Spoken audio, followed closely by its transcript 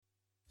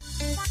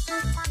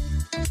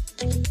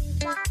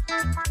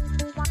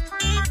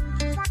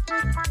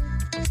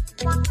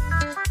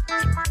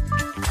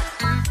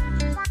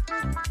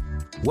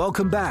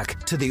Welcome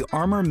back to the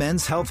Armor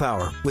Men's Health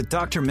Hour with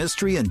Dr.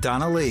 Mistry and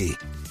Donna Lee.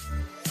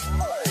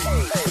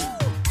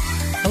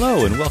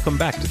 Hello, and welcome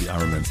back to the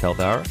Armor Men's Health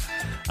Hour.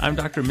 I'm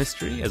Dr.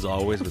 Mistry, as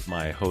always, with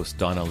my host,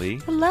 Donna Lee.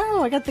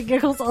 Hello, I got the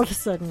giggles all of a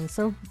sudden.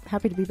 So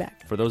happy to be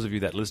back. For those of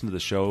you that listen to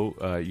the show,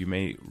 you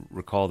may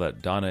recall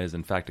that Donna is,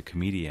 in fact, a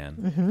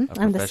comedian,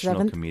 a I'm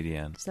professional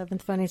comedian.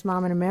 Seventh funniest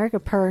mom in America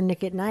per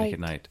Nick at Night. Nick at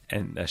Night.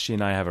 And she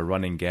and I have a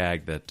running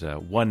gag that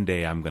one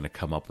day I'm going to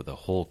come up with a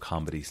whole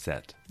comedy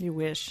set. You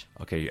wish.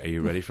 Okay, are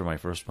you ready for my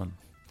first one?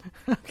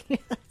 Okay.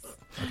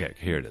 Okay,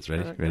 here it is.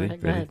 Ready? Go Ready?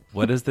 ahead, go ahead.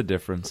 What is the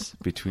difference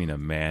between a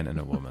man and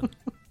a woman?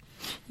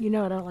 You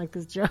know I don't like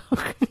this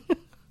joke.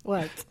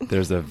 What?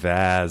 There's a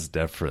vas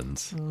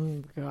deferens.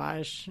 Oh,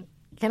 gosh.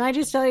 Can I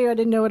just tell you I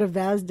didn't know what a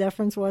vas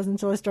deferens was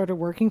until I started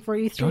working for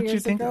you 3 years ago? Don't you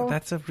think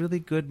that's a really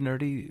good,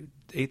 nerdy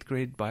 8th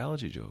grade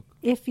biology joke?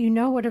 If you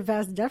know what a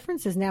vas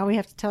deferens is, now we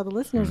have to tell the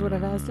listeners what a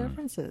vas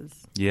deferens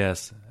is.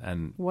 Yes.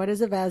 And what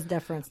is a vas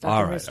deferens, Dr.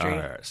 all right, Mistry?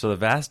 all right. So the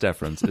vas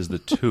deferens is the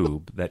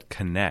tube that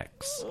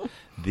connects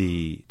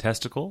the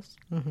testicles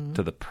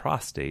to the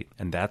prostate,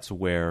 and that's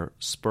where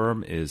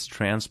sperm is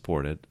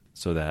transported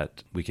so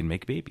that we can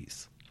make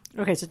babies.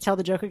 Okay, so tell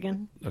the joke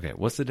again. Okay,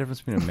 what's the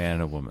difference between a man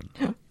and a woman?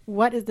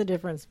 What is the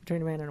difference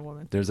between a man and a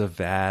woman? There's a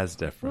vas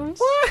deferens.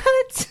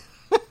 What?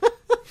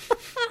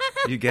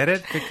 You get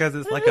it? Because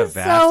it's like That a is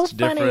vast so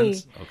funny.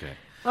 difference. Okay.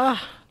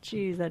 Oh,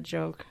 geez, that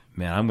joke.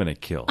 Man, I'm going to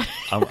kill.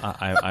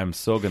 I'm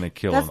so going to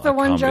kill. That's the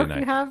one joke night.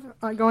 you have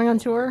going on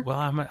tour? Well,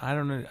 I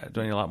don't know. Do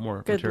I need a lot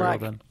more Good material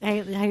luck. then?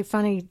 Hey,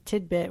 funny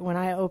tidbit. When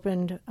I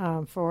opened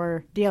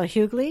for D.L.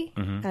 Hughley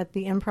at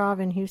the Improv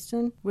in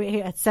Houston, we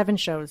had 7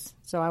 shows.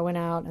 So I went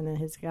out, and then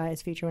his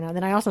feature went out.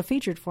 Then I also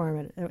featured for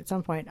him at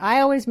some point.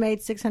 I always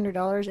made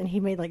 $600, and he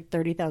made like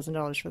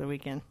 $30,000 for the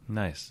weekend.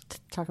 Nice.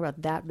 Talk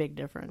about that big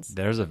difference.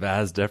 There's a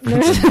vast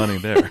difference in money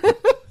there.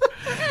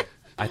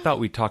 I thought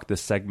we talked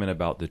this segment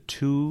about the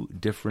 2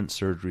 different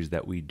surgeries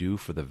that we do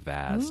for the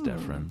vas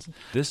deferens.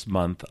 This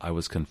month, I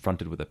was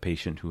confronted with a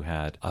patient who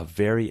had a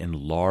very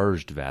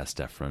enlarged vas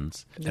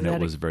deferens, and it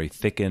was very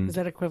thickened. Is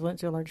that equivalent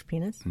to a large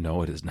penis?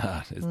 No, it is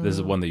not. This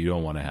is one that you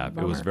don't want to have.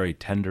 Bummer. It was very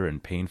tender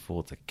and painful.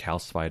 It's a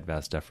calcified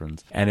vas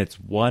deferens, and it's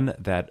one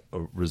that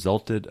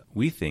resulted,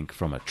 we think,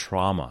 from a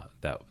trauma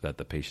that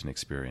the patient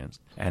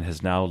experienced and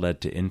has now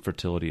led to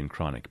infertility and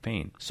chronic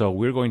pain. So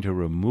we're going to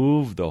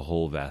remove the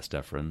whole vas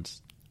deferens.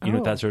 You know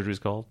what that surgery is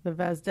called? The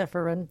vas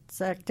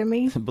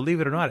deferensectomy?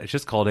 Believe it or not, it's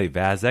just called a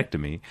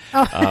vasectomy.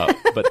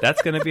 But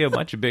that's going to be a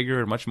much bigger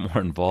and much more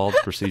involved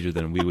procedure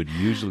than we would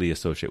usually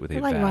associate with a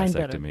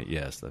vasectomy.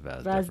 Yes, the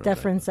vas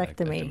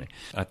deferensectomy.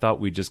 I thought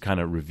we'd just kind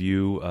of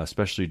review,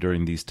 especially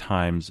during these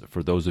times,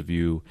 for those of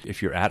you,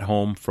 if you're at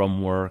home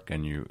from work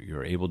and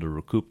you're able to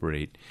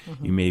recuperate,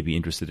 you may be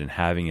interested in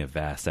having a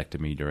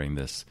vasectomy during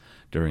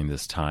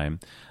this time.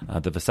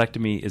 The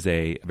vasectomy is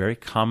a very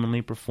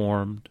commonly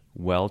performed,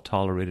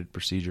 well-tolerated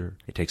procedure.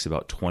 It takes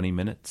about 20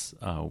 minutes.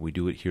 We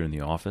do it here in the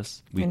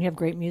office. And you have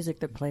great music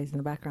that plays in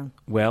the background.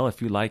 Well,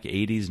 if you like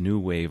 80s new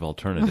wave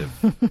alternative,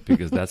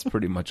 because that's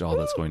pretty much all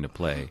that's going to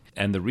play.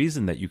 And the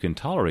reason that you can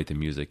tolerate the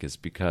music is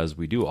because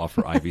we do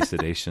offer IV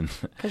sedation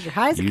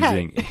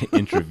using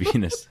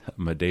intravenous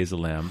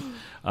midazolam,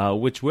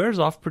 which wears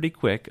off pretty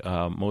quick.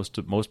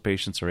 Most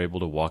patients are able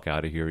to walk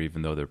out of here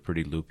even though they're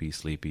pretty loopy,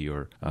 sleepy,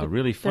 or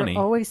really funny.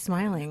 They're always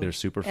smiling. They're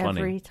super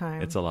funny. Every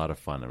time. It's a lot of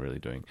fun, they're really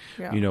doing.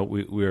 Yeah. You know,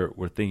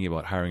 we're thinking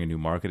about hiring a new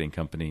marketing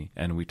company,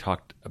 and we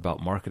talked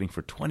about marketing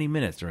for 20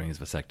 minutes during his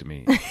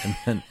vasectomy.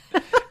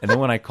 And then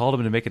when I called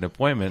him to make an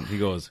appointment, he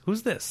goes,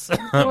 "Who's this?"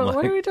 What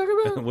are we talking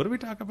about? What are we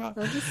talking about?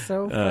 That's just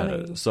so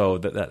funny. So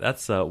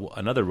that's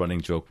another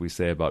running joke we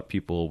say about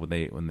people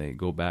when they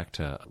go back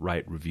to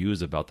write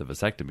reviews about the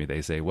vasectomy.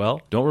 They say,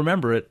 "Well, don't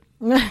remember it."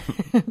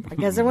 I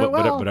guess it went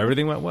well. But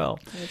everything went well.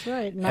 That's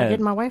right. Not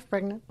getting my wife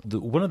pregnant.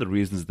 One of the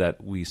reasons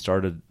that we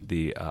started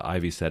the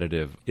IV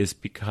sedative is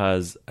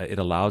because it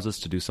allows us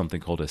to do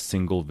something called a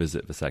single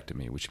visit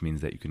vasectomy, which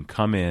means that you can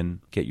come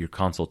in, get your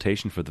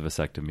consultation for the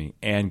vasectomy,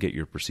 and get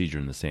your procedure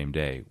in the same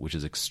day, which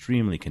is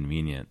extremely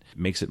convenient. It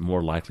makes it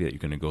more likely that you're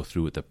going to go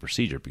through with the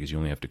procedure because you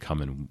only have to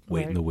come and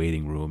wait in the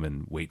waiting room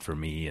and wait for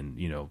me and,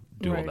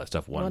 do all that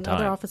stuff one time.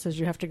 In other offices,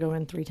 you have to go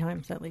in 3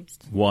 times at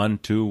least. 1,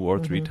 2, or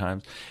 3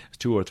 times.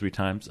 2 or 3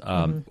 times.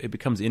 It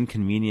becomes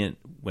inconvenient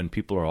when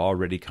people are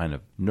already kind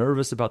of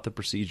nervous about the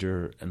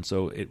procedure, and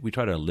so we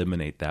try to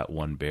eliminate that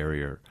one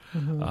barrier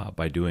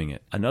by doing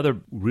it. Another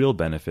real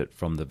benefit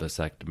from the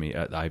vasectomy,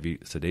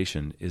 IV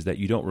sedation, is that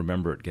you don't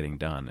remember it getting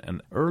done.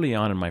 And early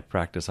on in my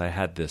practice, I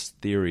had this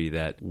theory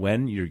that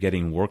when you're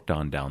getting worked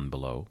on down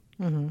below,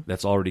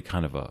 that's already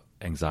kind of a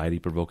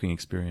anxiety-provoking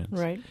experience.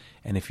 Right.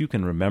 And if you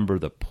can remember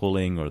the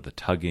pulling or the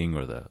tugging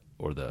or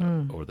or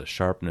the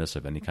sharpness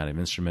of any kind of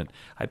instrument,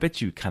 I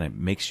bet you kind of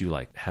makes you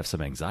like have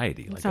some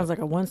anxiety. It sounds like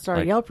a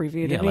 1-star Yelp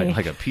review to me.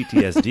 like a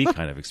PTSD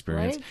kind of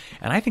experience. Right?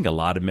 And I think a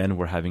lot of men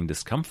were having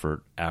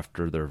discomfort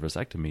after their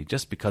vasectomy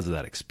just because of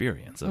that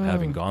experience of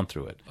having gone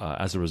through it.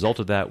 As a result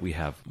of that, we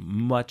have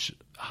much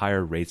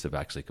higher rates of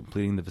actually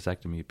completing the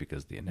vasectomy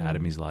because the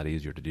anatomy is a lot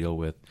easier to deal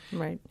with.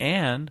 Right.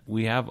 And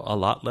we have a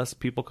lot less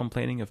people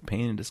complaining of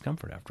pain and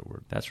discomfort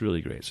afterward. That's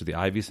really great. So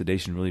the IV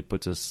sedation really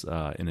puts us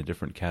in a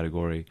different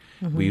category.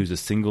 We use a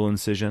single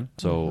incision,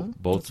 so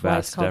both vas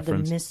That's why it's called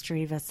deferens. the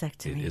Mistry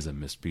vasectomy. It is a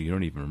mystery. You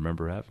don't even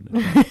remember having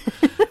it.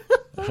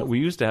 We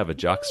used to have a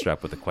jock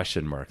strap with a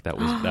question mark. That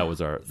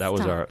was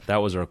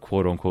our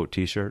quote unquote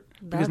T-shirt.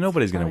 Because That's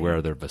nobody's going to funny.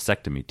 wear their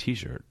vasectomy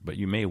T-shirt, but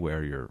you may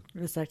wear your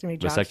Vasectomy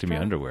vasectomy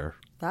underwear.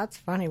 That's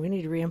funny. We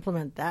need to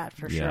re-implement that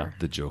for Yeah, sure.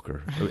 the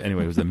Joker.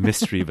 Anyway, it was a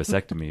mystery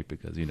vasectomy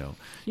because You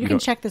can don't-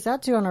 check this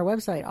out too on our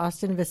website,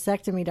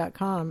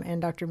 austinvasectomy.com,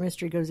 and Dr.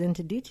 Mystery goes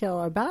into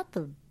detail about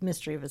the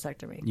mystery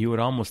vasectomy. You would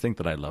almost think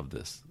that I love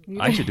this.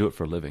 I should do it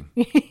for a living.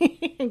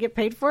 And get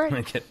paid for it?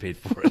 I get paid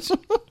for it.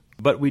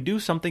 But we do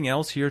something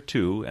else here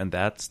too, and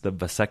that's the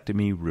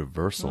vasectomy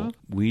reversal.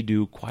 We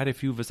do quite a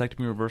few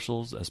vasectomy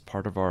reversals as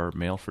part of our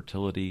male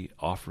fertility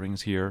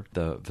offerings here.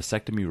 The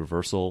vasectomy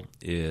reversal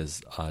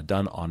is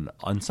done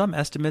on some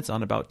estimates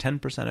on about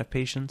 10% of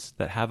patients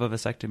that have a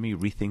vasectomy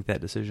rethink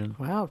that decision.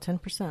 Wow,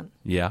 10%.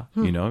 Yeah,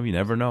 you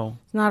never know.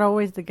 It's not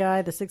always the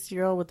guy, the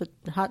 60-year-old with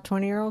the hot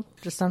 20-year-old,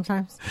 just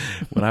sometimes.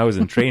 When I was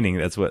in training,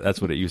 that's what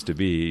it used to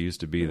be. It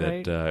used to be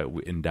Right.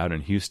 that down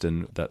in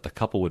Houston, that the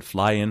couple would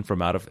fly in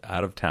from out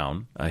of town.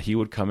 He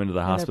would come into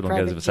the hospital and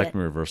get his private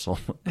vasectomy reversal,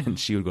 and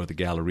she would go to the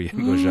gallery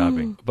and go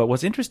shopping. But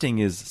what's interesting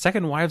is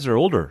second wives are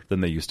older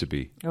than they used to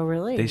be. Oh,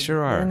 really? They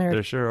sure are. In their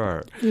They sure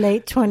are.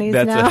 late 20s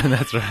now.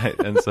 That's right.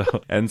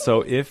 And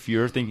so if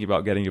you're thinking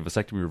about getting a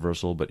vasectomy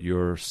reversal, but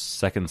your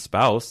second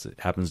spouse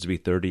happens to be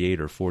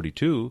 38 or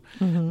 42,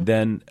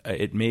 then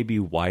it may be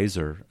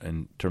wiser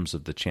in terms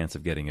of the chance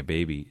of getting a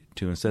baby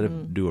to instead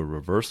of do a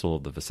reversal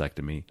of the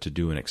vasectomy, to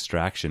do an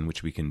extraction,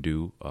 which we can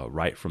do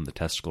right from the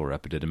testicle or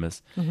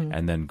epididymis,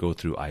 and then go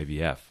through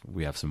IVF.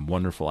 We have some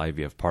wonderful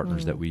IVF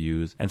partners that we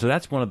use. And so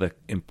that's one of the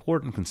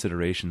important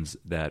considerations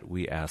that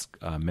we ask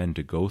men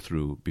to go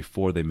through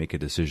before they make a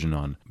decision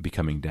on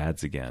becoming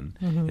dads again,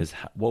 is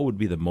what would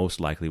be the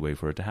most likely way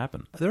for it to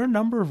happen. There are a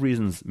number of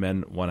reasons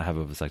men want to have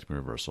a vasectomy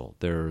reversal.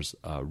 There's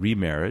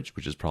remarriage,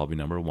 which is probably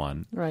number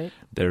one. Right.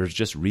 There's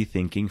just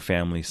rethinking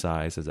family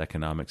size as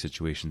economic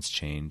situations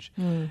change.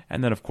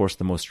 And then, of course,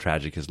 the most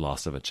tragic is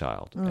loss of a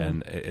child.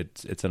 And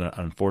it's an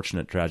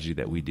unfortunate tragedy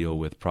that we deal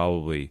with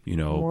probably,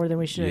 More than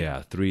we should.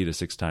 Yeah, 3 to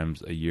 6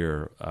 times a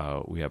year.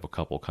 We have a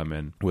couple come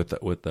in with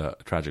the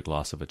tragic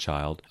loss of a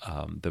child.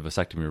 The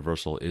vasectomy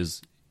reversal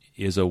is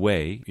a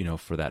way,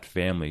 for that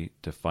family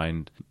to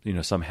find,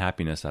 some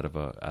happiness out of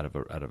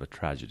a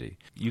tragedy.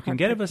 You can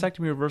get a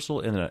vasectomy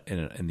reversal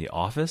in the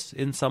office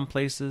in some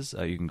places.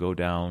 You can go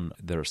down.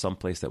 There are some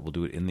places that will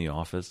do it in the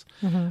office.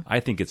 I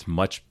think it's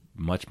much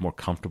more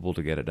comfortable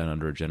to get it done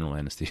under a general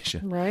anesthesia,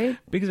 Right.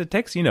 Because it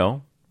takes an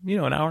hour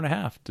and a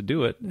half to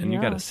do it, and you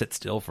Yeah. got to sit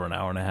still for an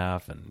hour and a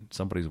half, and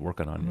somebody's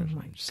working on your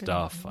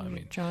stuff.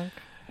 Junk.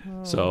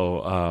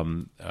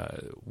 So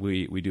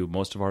we do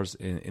most of ours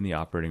in the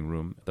operating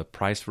room. The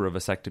price for a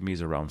vasectomy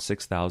is around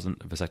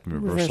 $6,000. A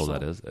vasectomy reversal,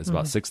 that is. It's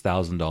about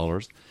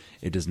 $6,000.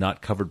 It is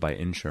not covered by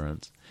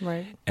insurance.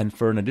 Right. And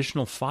for an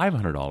additional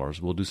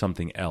 $500, we'll do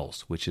something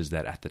else, which is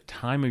that at the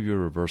time of your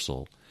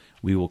reversal,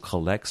 we will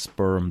collect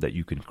sperm that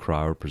you can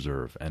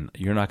cryopreserve, and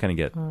you're not going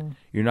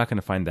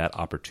to find that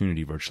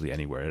opportunity virtually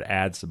anywhere. It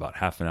adds about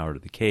half an hour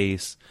to the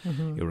case.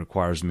 It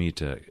requires me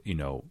to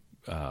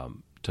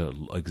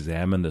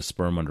examine the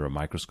sperm under a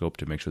microscope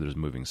to make sure there's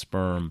moving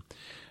sperm.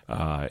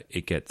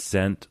 It gets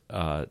sent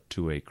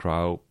to a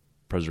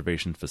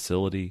cryopreservation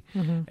facility,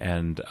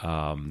 and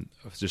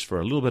just for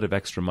a little bit of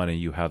extra money,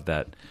 you have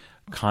that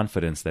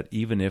confidence that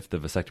even if the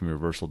vasectomy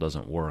reversal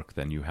doesn't work,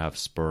 then you have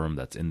sperm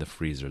that's in the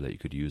freezer that you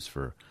could use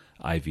for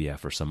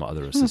IVF or some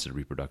other assisted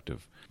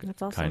reproductive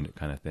That's awesome.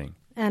 kind of thing.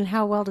 And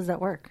how well does that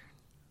work?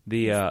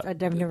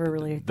 I've never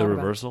really thought the about it.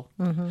 reversal.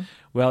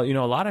 Well,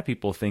 a lot of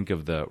people think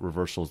of the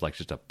reversal as like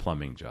just a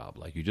plumbing job.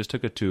 Like you just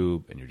took a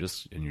tube and you're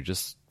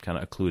just kind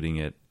of occluding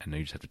it, and then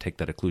you just have to take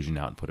that occlusion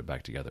out and put it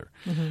back together.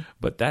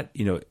 But that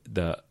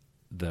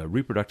the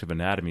reproductive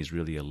anatomy is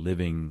really a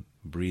living,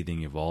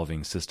 breathing,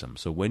 evolving system.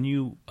 So when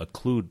you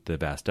occlude the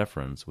vas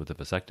deferens with a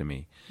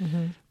vasectomy,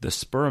 the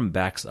sperm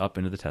backs up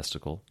into the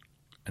testicle,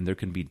 and there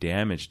can be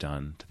damage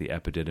done to the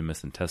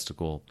epididymis and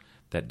testicle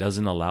that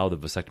doesn't allow the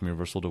vasectomy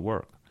reversal to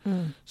work.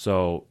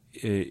 So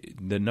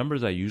the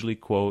numbers I usually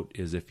quote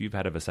is if you've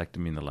had a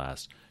vasectomy in the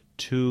last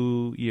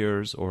 2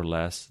 years or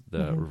less,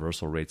 the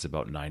reversal rate's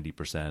about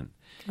 90%.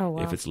 Oh,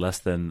 wow. If it's less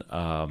than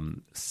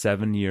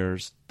 7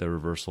 years, the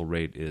reversal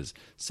rate is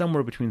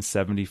somewhere between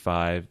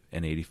 75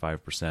 and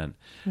 85%.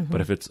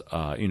 But if it's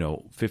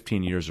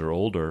 15 years or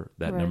older,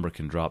 that number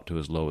can drop to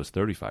as low as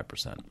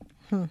 35%.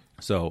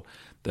 So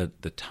the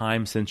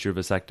time since your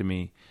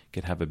vasectomy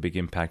can have a big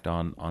impact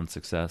on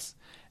success,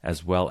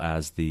 as well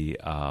as the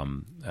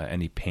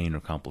any pain or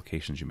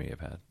complications you may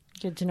have had.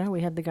 Good to know. We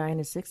had the guy in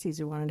his 60s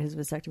who wanted his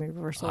vasectomy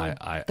reversal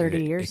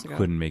 30 years ago. It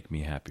couldn't make me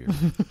happier.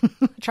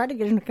 Tried to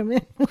get him to come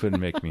in. Couldn't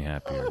make me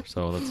happier.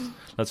 So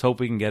let's hope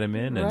we can get him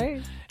in. And,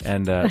 right.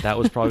 And that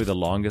was probably the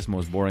longest,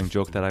 most boring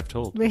joke that I've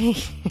told. He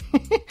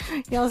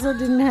also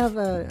didn't have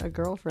a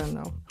girlfriend,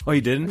 though. Oh,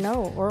 he didn't?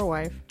 No, or a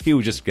wife. He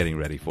was just getting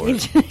ready for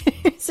it.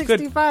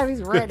 65,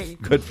 he's ready.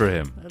 Good for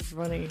him. That's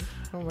funny.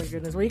 Oh, my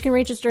goodness. Well, you can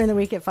reach us during the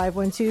week at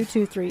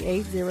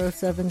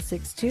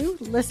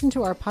 512-238-0762. Listen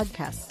to our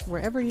podcasts,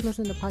 wherever you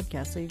listen to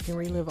podcasts, so you can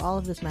relive all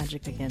of this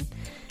magic again.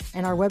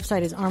 And our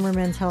website is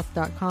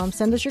armormenshealth.com.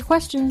 Send us your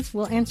questions.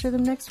 We'll answer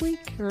them next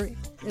week or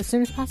as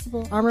soon as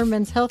possible.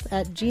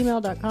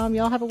 armormenshealth@gmail.com.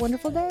 Y'all have a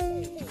wonderful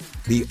day.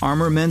 The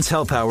Armor Men's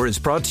Health Hour is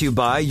brought to you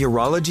by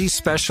Urology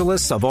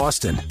Specialists of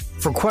Austin.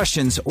 For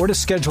questions or to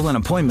schedule an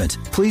appointment,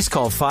 please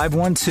call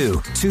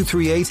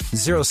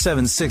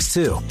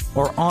 512-238-0762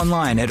 or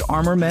online at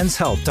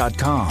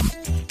armormenshealth.com.